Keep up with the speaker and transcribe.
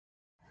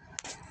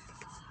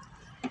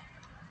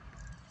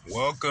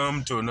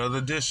Welcome to another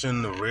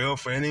edition of Rail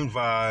Fanning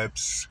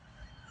Vibes.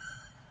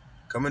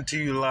 Coming to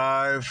you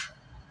live.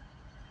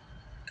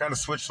 Kind of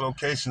switched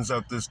locations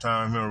up this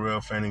time here on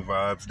Rail Fanning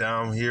Vibes.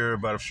 Down here,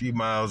 about a few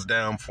miles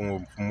down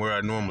from where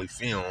I normally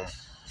film.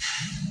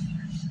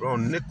 We're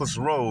on Nicholas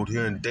Road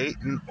here in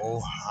Dayton,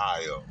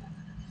 Ohio.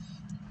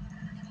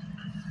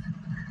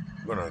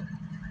 I'm gonna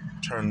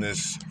turn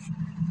this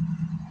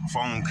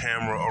phone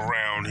camera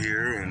around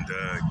here and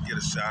get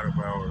a shot of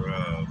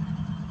our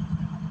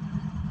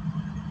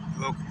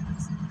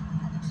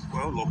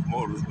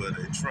locomotives, but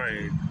a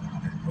train,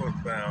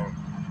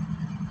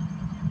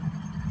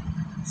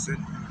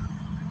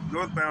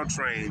 northbound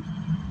train,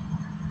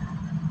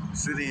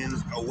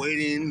 sitting,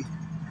 awaiting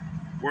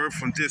word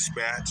from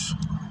dispatch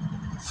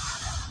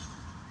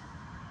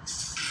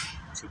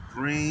to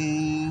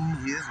bring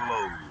his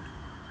load.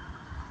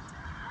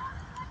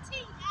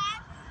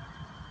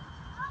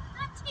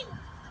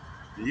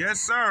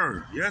 Yes,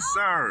 sir. Yes,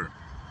 sir.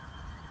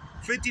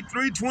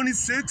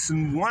 5326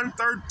 and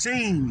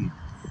 113,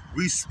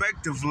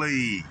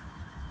 respectively.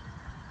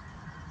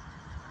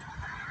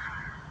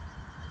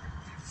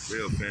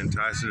 Railfan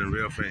Tyson and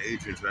Railfan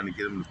Adrian trying to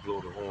get him to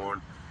blow the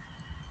horn.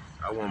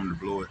 I want him to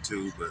blow it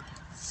too, but.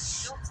 Don't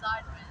sideways.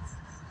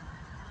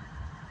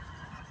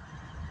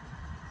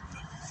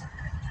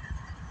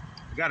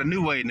 We got a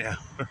new way now.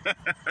 I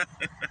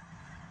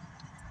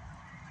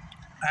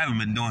haven't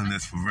been doing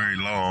this for very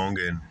long,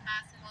 and.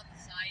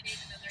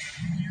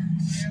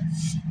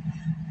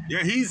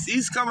 Yeah,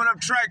 he's coming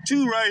up track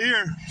 2 right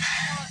here. Well,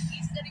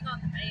 he's sitting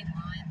on the main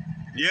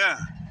line. Yeah,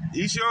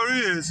 he sure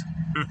is.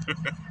 Are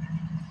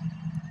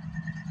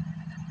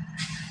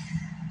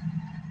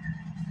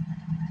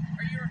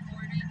you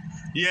recording?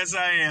 Yes,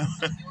 I am.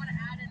 So if you want to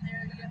add in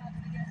there, you have to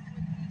get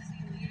with DC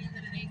leading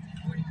and an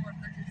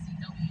AC4400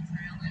 CW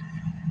trailing.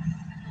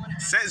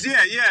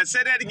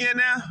 Say that again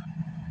now.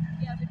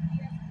 Yeah, but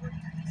he has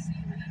 40 DC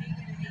leading and an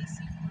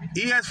AC44.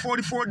 He has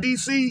 44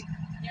 DC?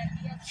 Yeah,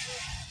 he has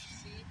 40 DC.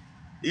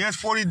 He has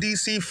 40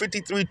 DC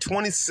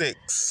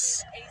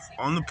 5326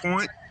 on the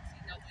point.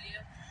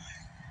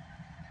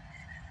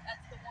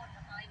 That's the one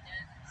behind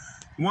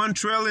it. One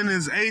trailing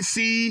is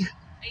AC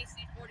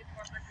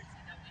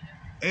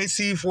 4400 CW.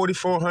 AC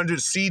 4400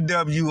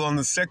 CW on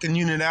the second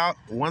unit out.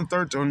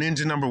 113 on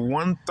engine number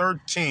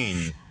 113.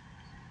 It's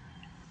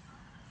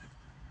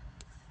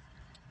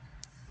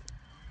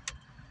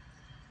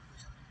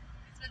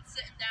been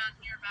sitting down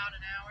here about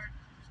an hour.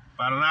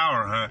 About an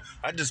hour, huh?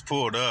 I just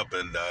pulled up,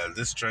 and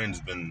this train's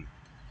been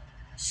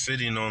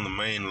sitting on the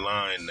main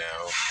line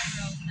now.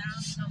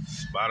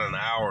 About an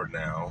hour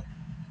now.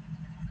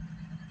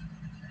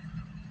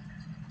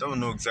 Don't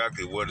know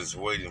exactly what it's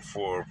waiting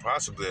for.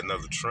 Possibly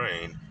another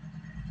train.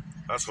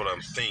 That's what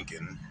I'm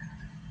thinking.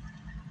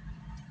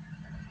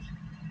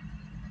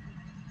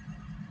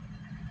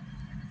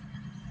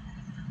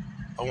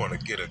 I want to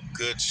get a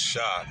good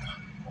shot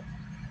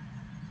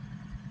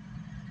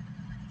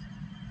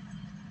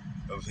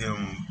of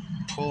him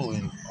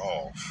pulling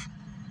off.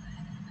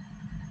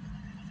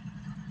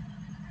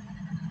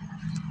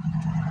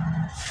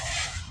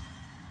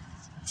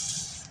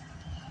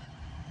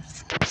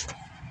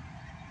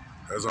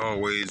 As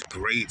always,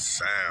 great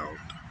sound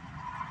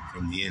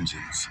from the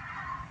engines.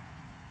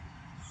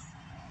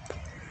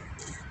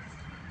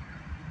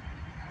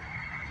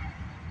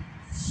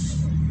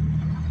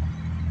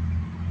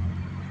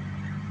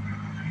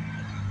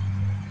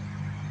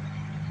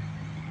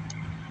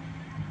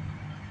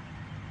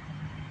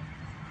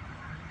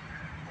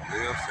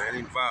 Rail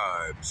Fanning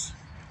Vibes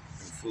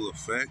in full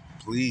effect.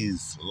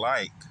 Please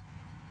like,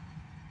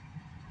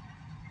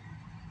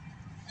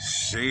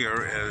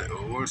 share,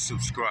 or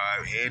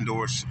subscribe,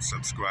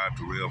 subscribe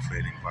to Rail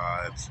Fanning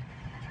Vibes.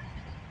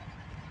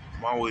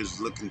 I'm always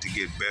looking to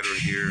get better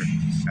here.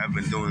 I've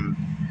been doing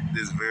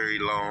this very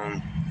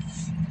long.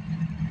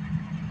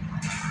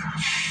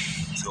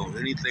 So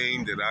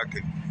anything that I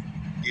could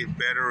get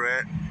better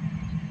at,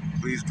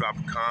 please drop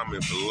a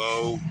comment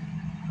below.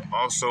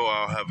 Also,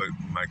 I'll have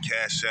my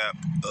Cash App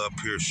up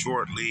here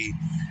shortly.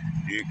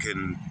 You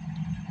can,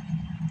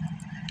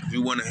 if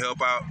you want to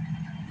help out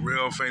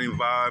Rail Fanning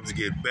Vibes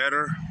get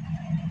better,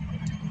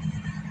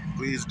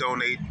 please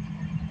donate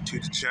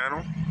to the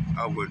channel.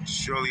 I would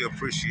surely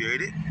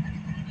appreciate it.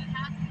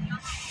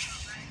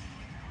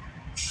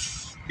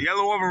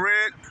 Yellow over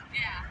red?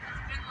 Yeah,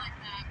 it's been like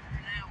that for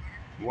an hour.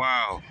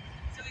 Wow.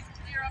 So he's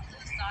clear up to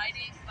the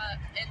siding, but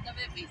end of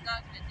it, he's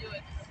not going to do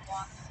it because of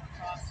blocking the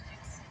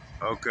crossings.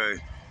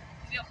 Okay.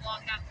 He'll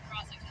block out the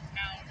crossings in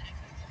town.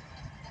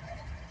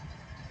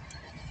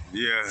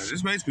 Yeah,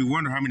 this makes me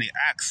wonder how many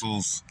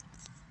axles.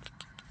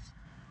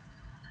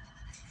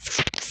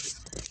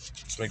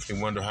 This makes me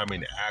wonder how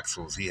many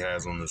axles he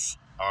has on this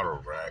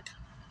autorack.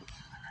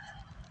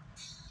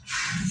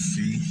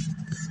 See?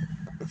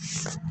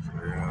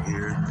 Right out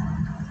here.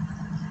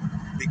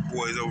 Big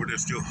boys over there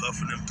still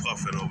huffing and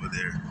puffing over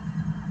there.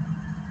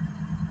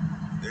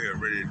 They're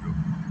ready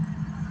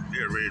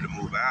to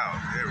move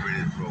out. They're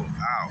ready to roll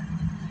out.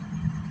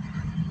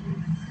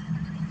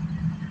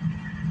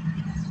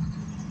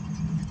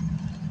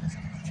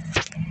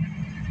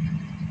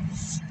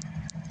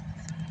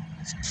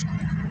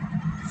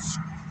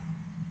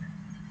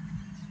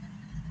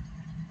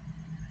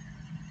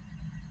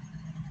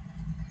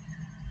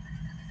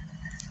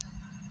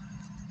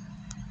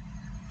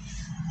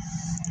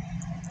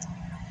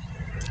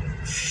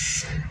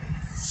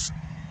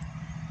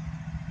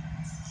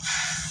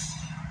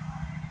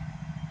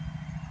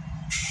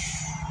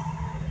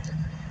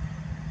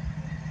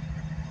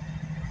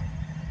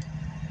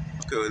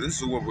 Okay,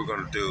 this is what we're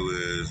gonna do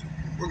is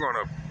we're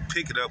gonna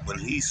pick it up when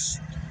I'm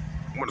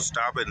gonna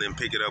stop it and then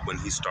pick it up when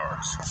he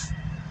starts.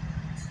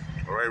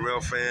 All right,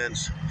 rail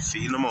fans,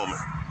 see you in a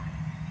moment.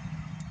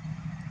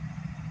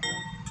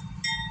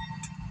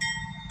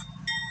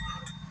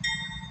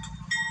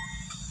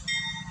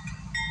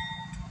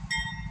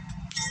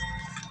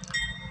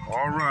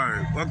 All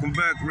right, welcome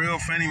back, Rail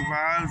Fanning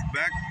Vibes.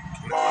 Back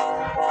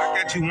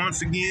at you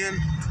once again.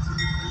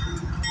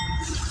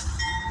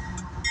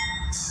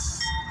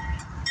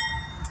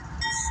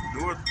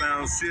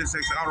 Northbound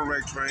CSX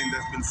autorack train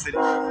that's been sitting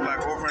for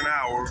like over an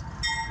hour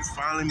is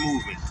finally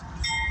moving.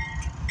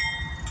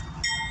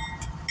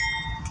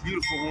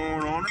 Beautiful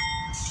horn on it.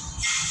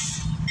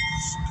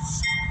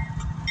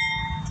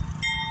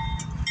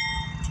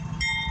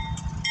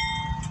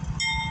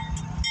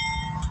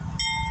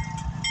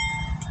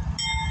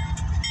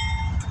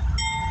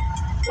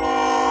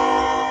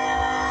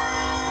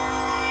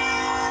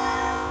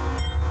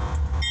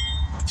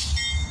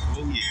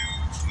 Oh yeah,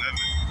 love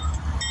it.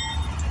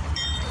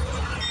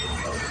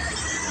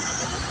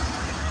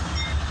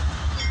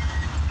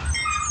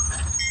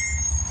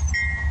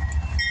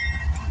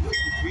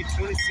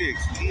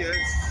 326,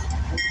 yes.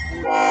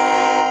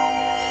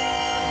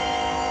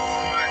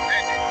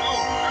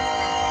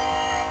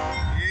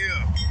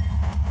 Yeah.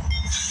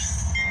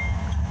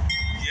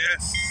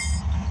 Yes.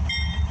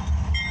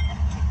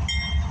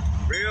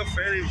 Rail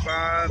Fanning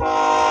Vibes.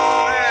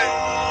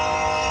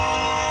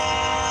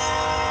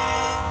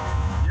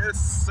 Yes,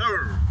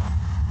 sir.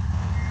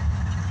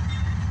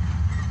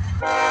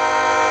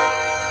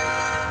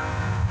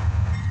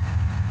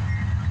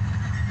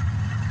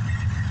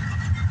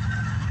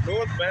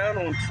 Northbound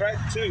on track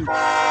 2.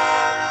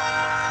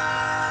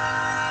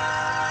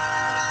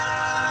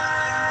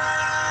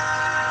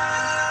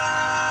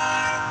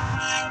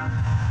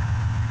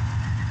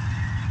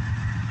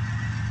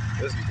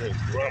 Listen to him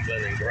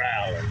grumbling and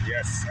growling.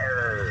 Yes,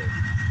 sir.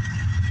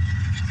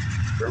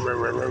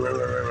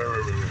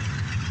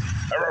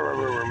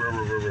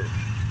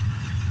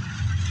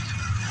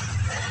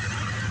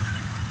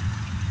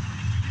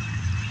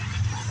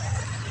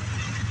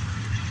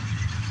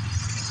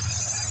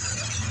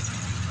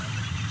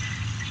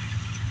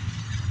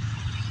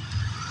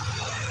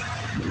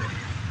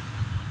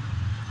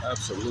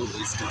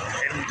 Absolutely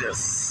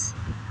stupendous,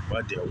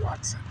 my dear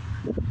Watson.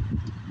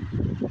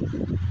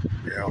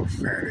 Rail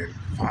Fanning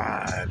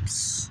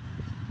Vibes.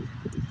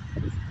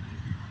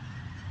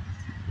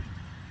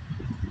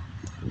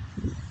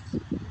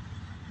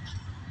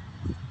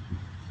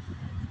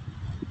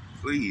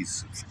 Please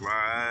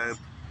subscribe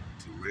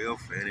to Rail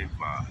Fanning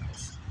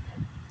Vibes.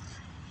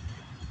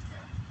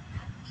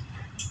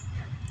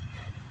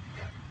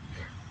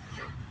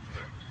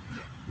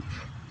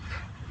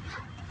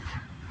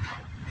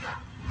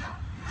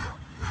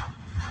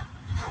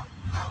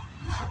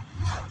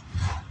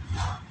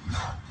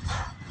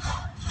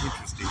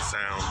 Interesting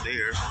sound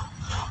there.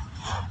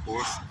 Of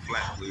course,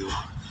 flat wheel.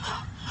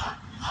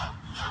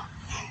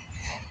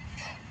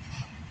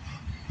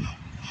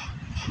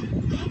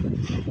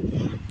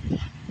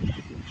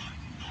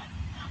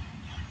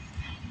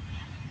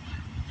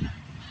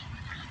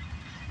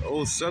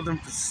 Old Southern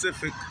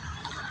Pacific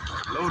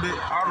loaded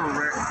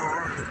autorack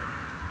car.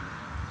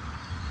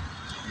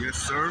 Yes,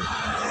 sir.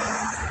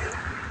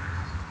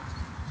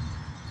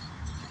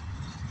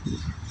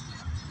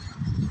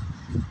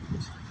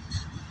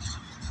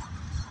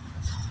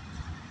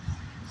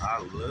 I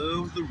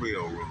love the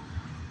railroad.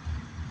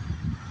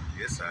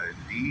 Yes, I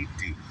indeed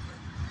do.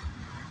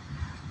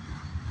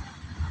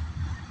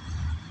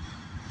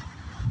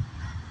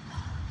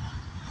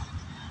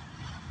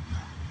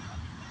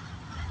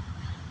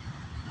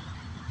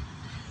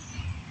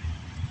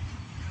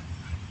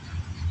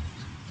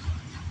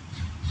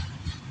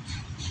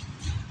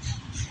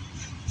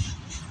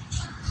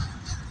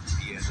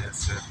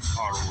 BNSF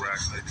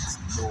autorack making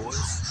some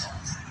noise.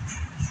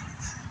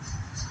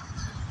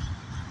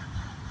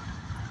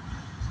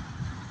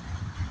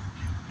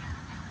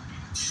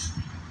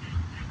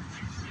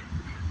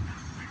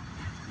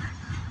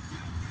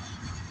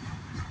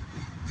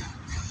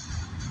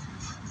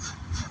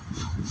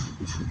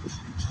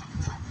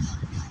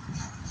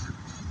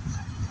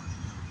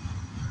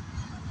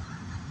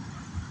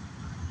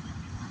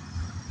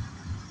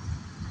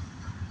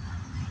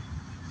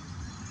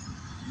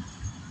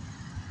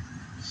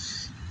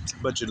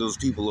 A bunch of those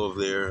people over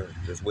there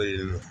just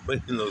waiting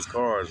in those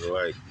cars are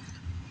like,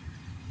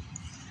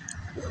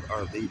 what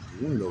are they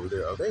doing over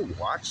there? Are they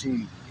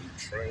watching a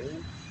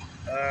train?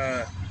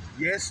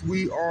 Yes,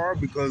 we are,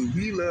 because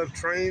we love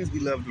trains, we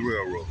love the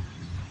railroad.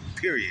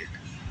 Period.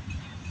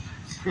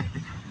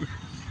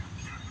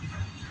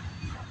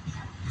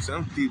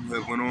 Some people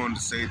have went on to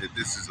say that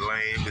this is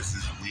lame, this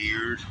is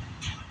weird,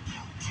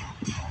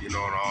 you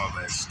know, and all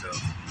that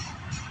stuff.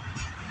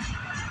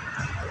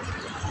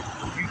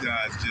 You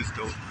guys just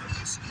don't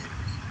understand.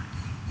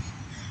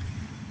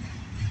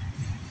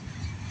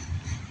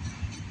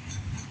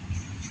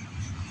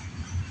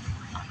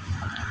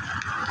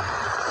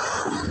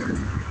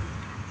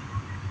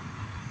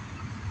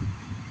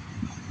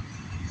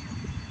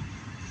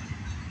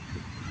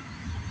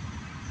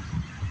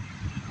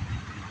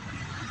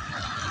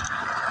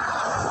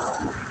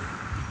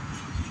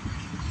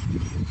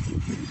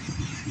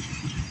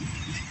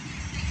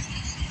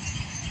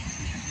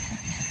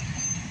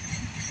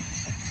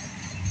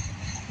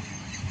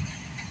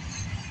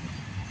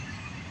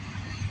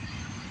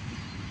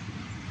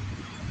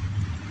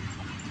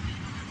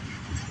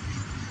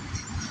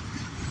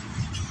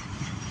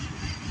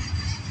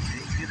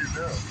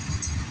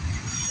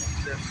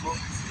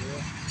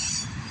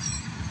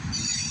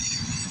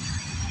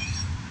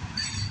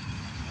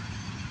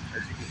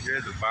 Yeah,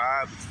 the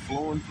vibe is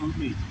flowing through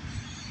me.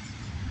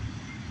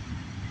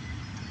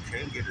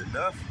 Can't get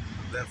enough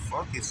of that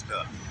funky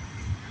stuff.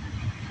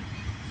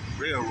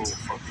 Railroad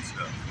funky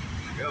stuff.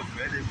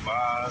 Railfan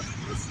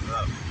vibes, listen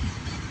up.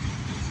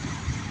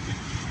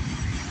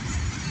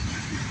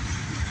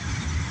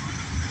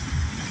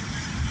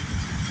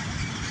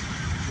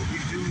 What we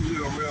do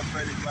here on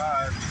Railfan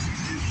vibes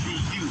is be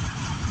you,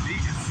 be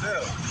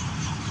yourself.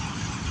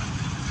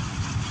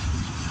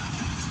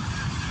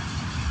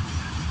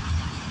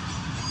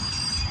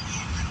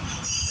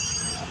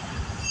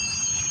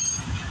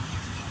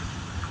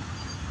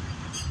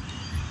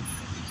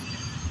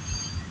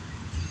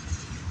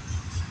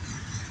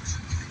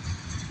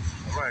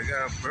 All right,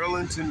 got a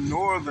Burlington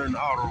Northern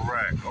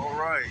autorack. All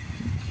right,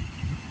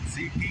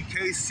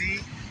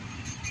 CPKC.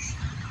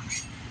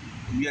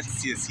 We have to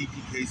see a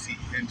CPKC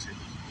engine.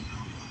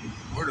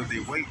 What are they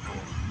waiting on?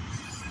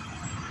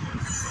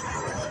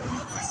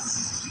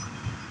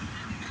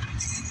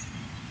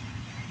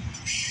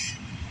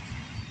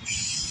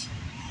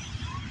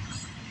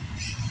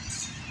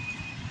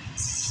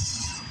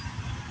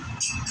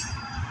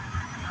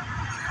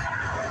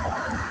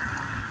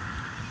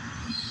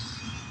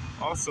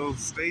 Also,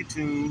 stay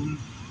tuned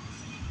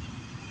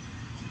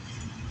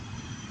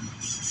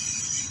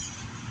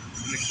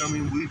in the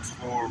coming weeks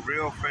for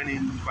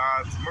Railfan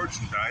Vibes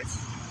merchandise.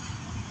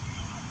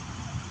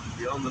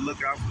 Be on the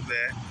lookout for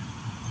that.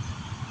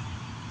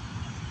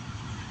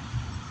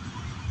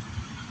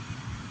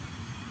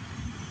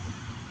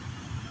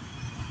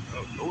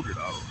 Oh, loaded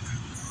auto.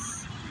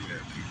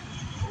 Yeah,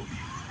 people.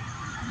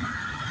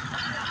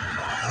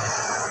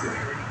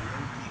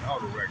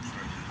 Auto rack.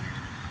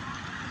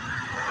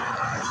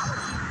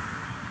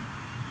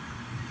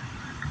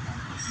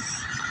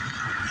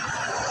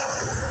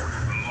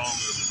 The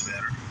longer the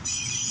better.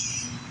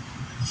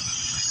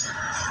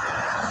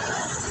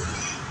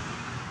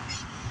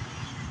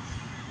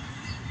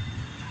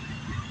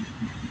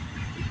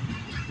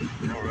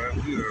 All right,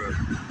 we are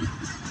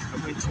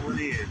coming to an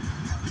end.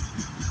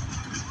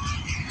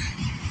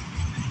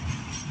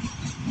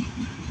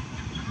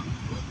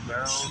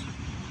 Northbound,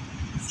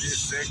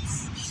 CSX,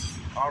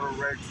 auto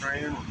rack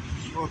train,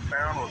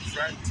 northbound on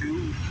track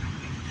 2.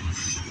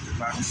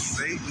 About to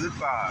say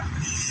goodbye.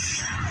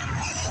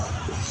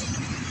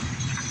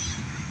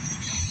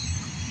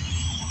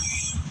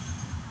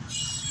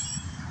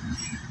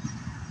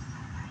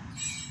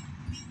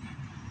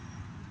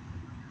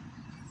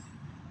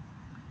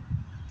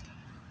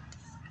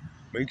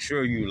 Make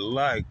sure you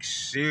like,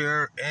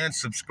 share, and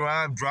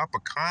subscribe. Drop a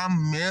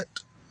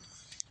comment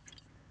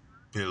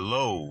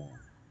below.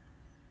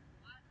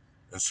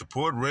 And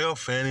support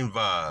Railfan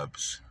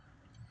Vibes.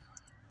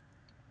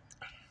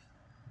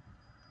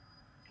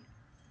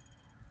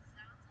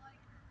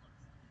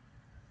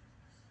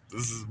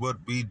 This is what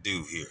we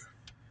do here.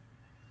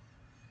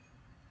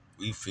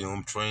 We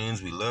film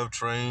trains. We love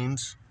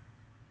trains.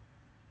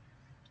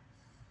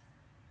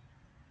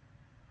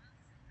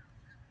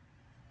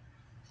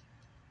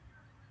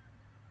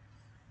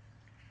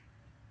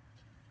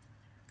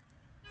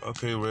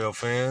 Okay, rail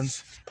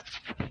fans.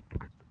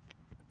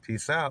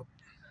 Peace out.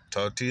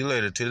 Talk to you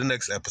later. Till the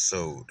next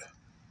episode.